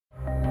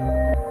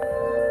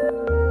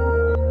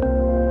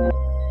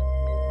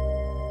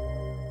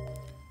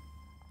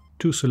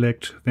To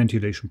select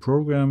ventilation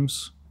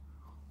programs,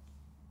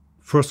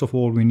 first of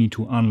all we need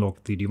to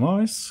unlock the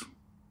device.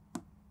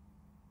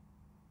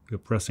 We're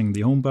pressing the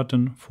home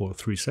button for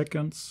 3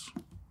 seconds.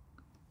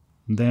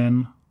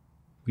 Then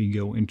we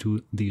go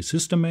into the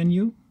system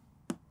menu,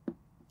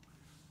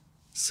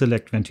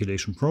 select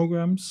ventilation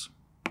programs,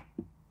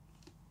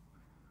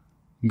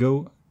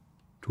 go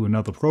to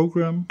another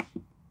program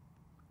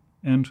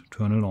and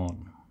turn it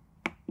on.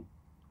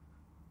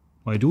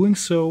 By doing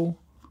so,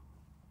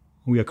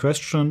 we are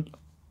questioned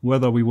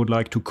whether we would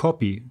like to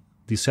copy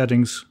the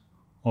settings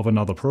of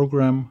another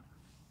program.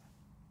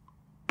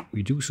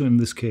 We do so in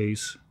this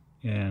case,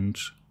 and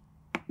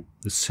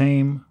the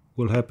same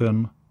will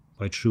happen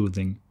by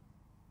choosing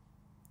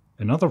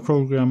another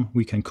program.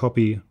 We can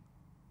copy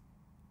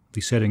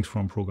the settings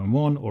from program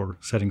 1 or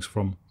settings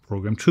from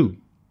program 2.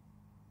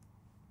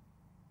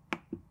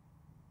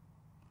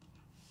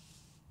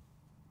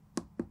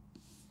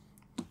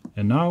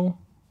 And now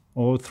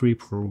all 3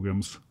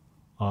 programs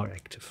are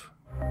active.